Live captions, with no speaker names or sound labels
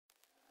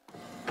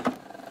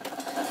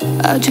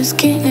I just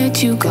can't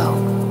let you go.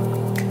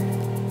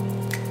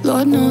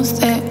 Lord knows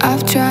that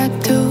I've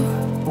tried to.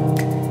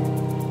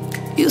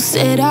 You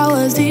said I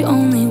was the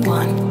only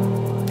one.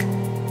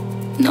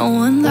 No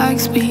one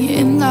likes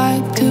being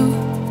lied to.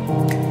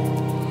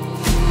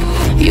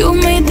 You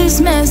made this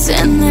mess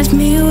and left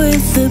me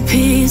with the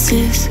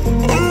pieces.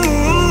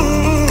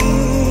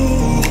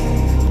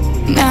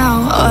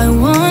 Now I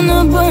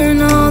wanna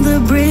burn all the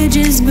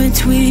bridges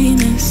between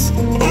us.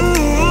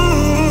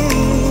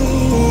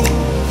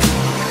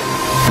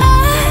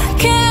 I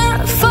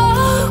can't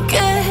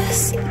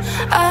focus,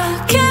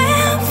 I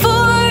can't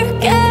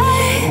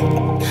forget.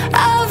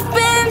 I've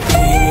been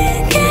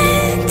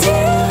thinking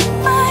too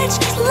much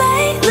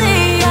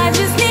lately. I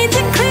just need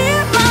to clear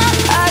my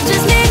head. I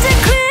just need to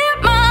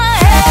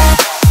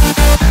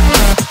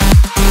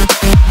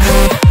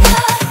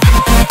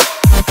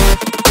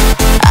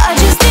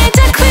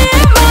clear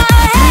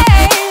my head.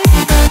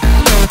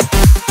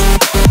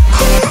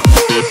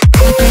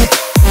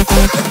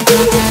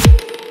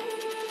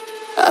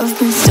 I've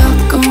been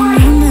stuck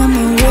on your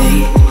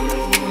memory,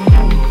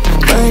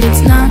 but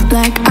it's not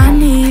like I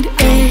need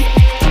it.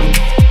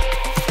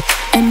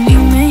 And we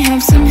may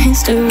have some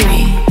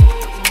history,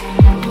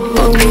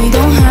 but we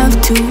don't have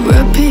to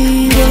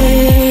repeat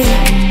it.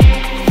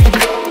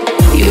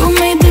 You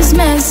made this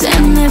mess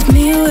and left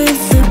me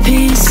with the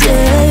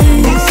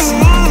pieces.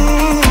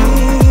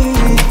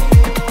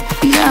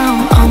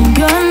 Now I'm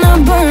gonna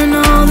burn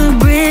all the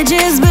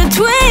bridges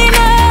between us.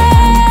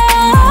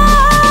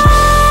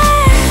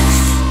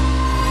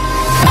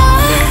 I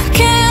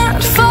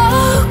can't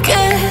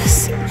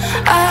focus,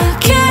 I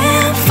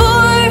can't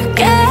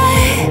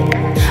forget.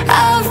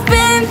 I've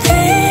been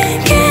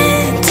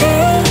thinking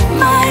too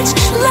much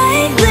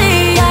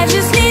lately. I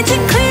just need to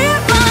clear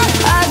my head. I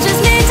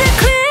just need to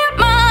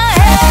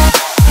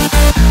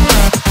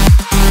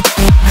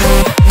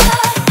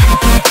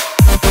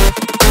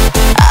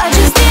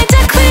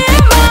clear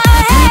my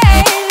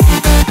head.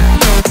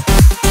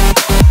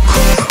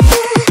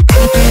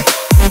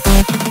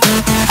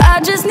 I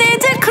just need to clear my head. I just need to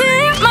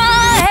clear my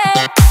head.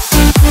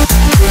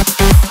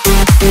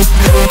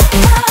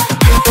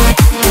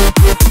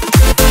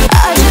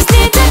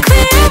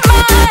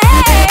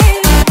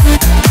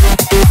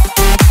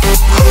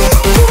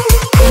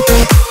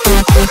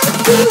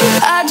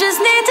 I just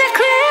need to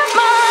clear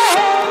my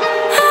head.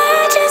 I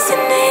just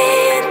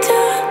need to.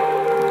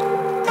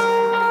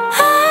 I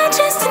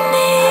just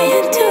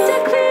need to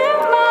clear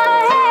my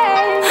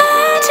head. I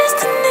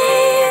just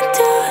need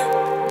to.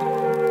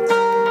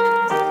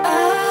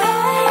 I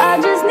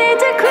just need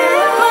to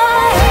clear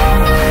my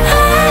head. I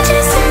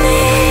just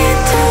need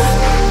to.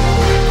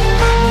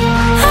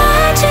 I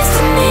just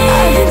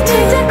need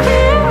to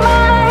clear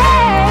my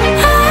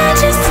head. I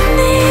just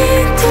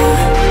need to.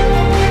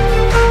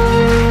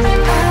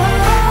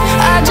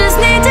 I just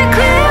need to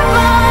clear my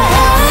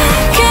head. I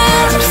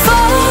can't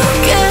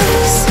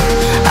focus,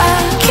 I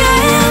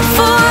can't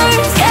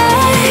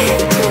forget.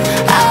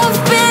 I've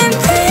been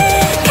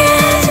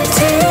thinking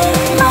too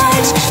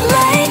much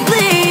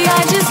lately. I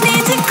just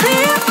need to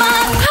clear my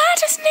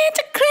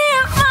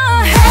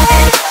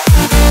head.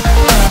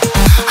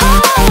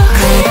 Oh,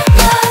 clear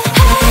my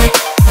head.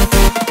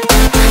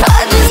 I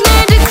just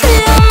need to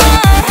clear my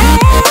head.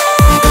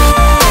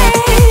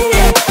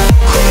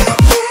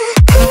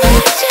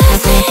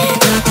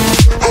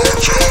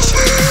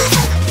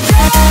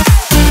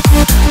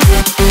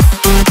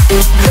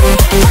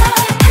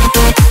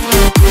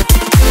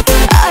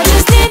 I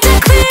just need to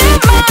clear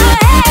my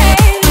head.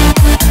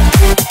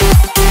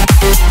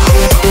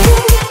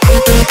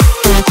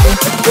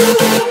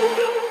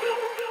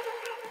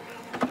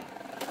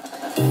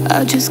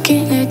 I just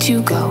can't let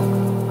you go.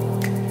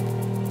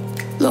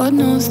 Lord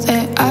knows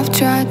that I've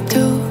tried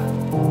to.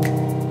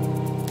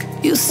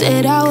 You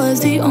said I was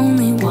the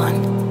only one.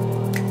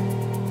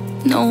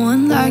 No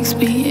one likes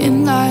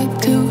being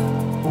lied to.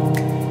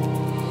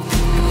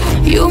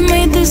 You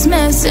made this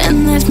mess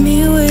and left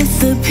me with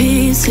the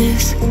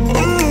pieces.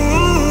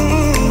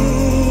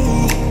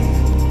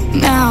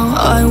 Now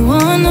I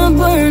wanna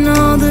burn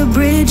all the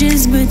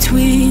bridges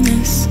between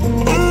us.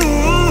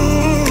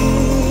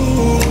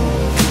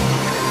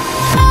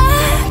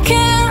 I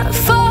can't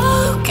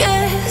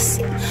focus,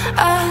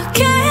 I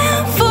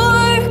can't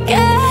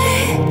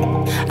forget.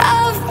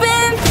 I've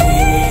been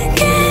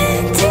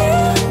thinking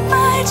too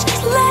much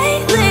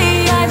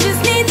lately. I just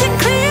need to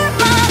clear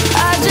my head.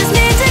 I just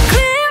need to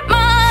clear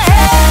my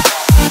head.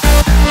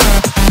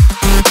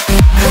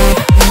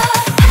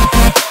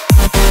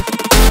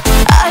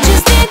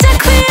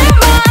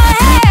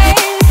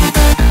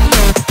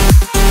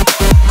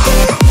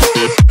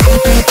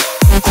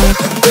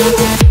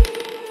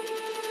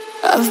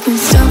 I've been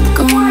stuck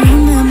on your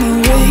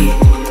memory,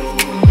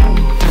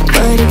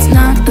 but it's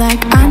not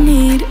like I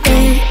need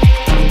it.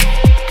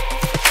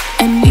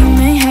 And we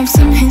may have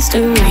some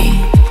history,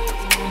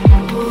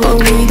 but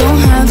we don't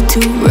have to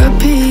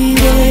repeat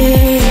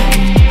it.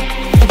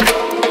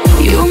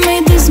 You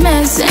made this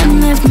mess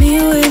and left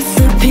me with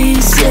the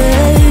pieces.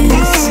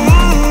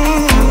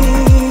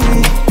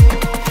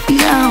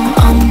 Now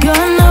I'm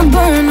gonna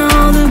burn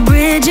all the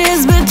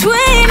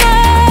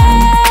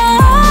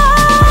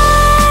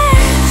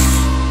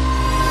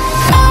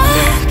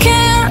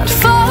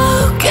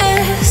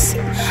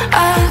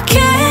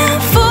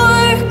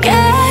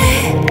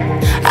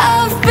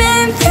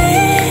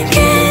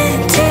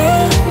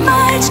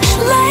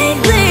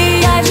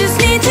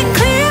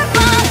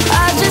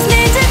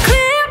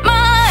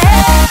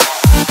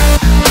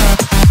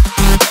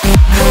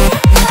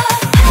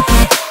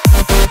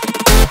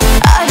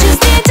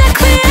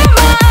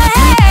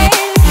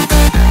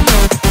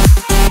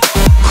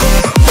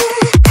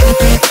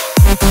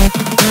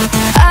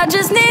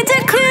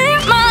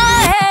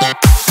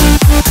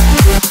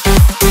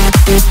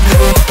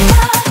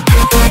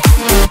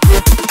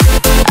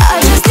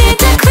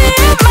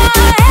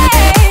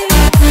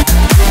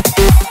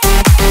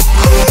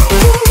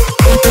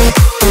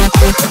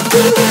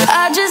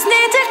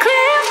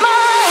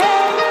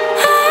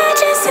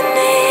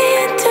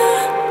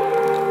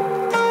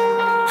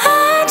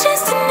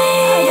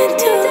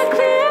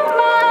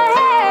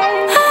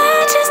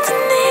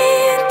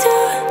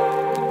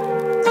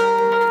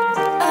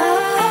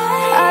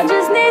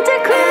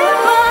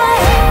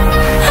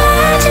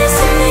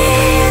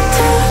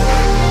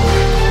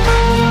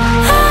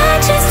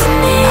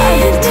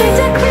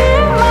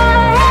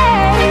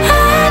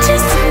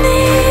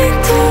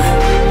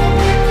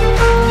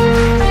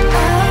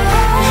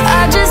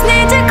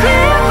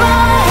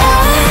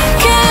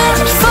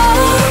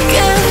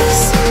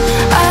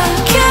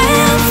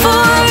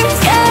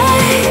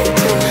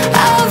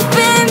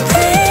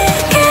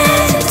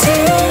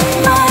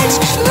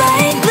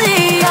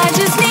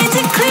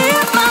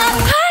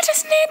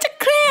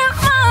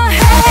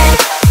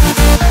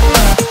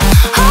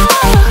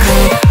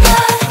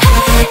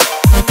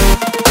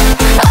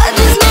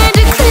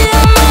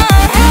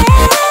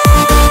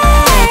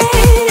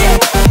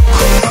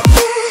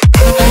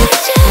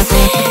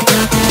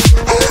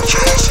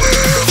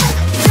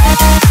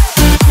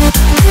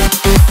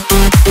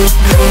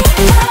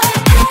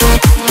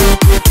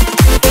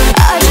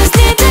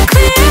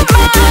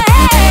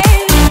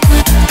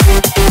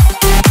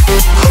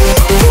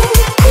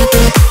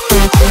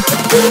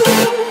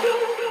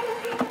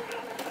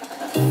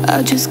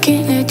just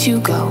can't let you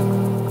go.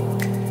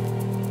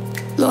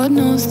 Lord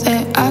knows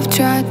that I've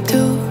tried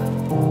to.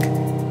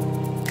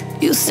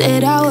 You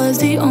said I was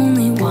the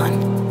only one.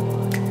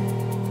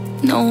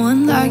 No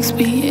one likes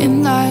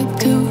being lied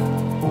to.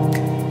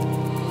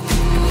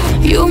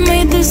 You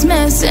made this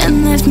mess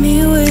and left me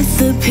with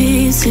the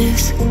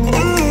pieces.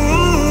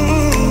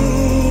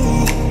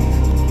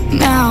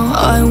 Now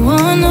I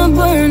wanna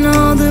burn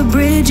all the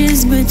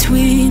bridges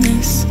between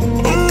us.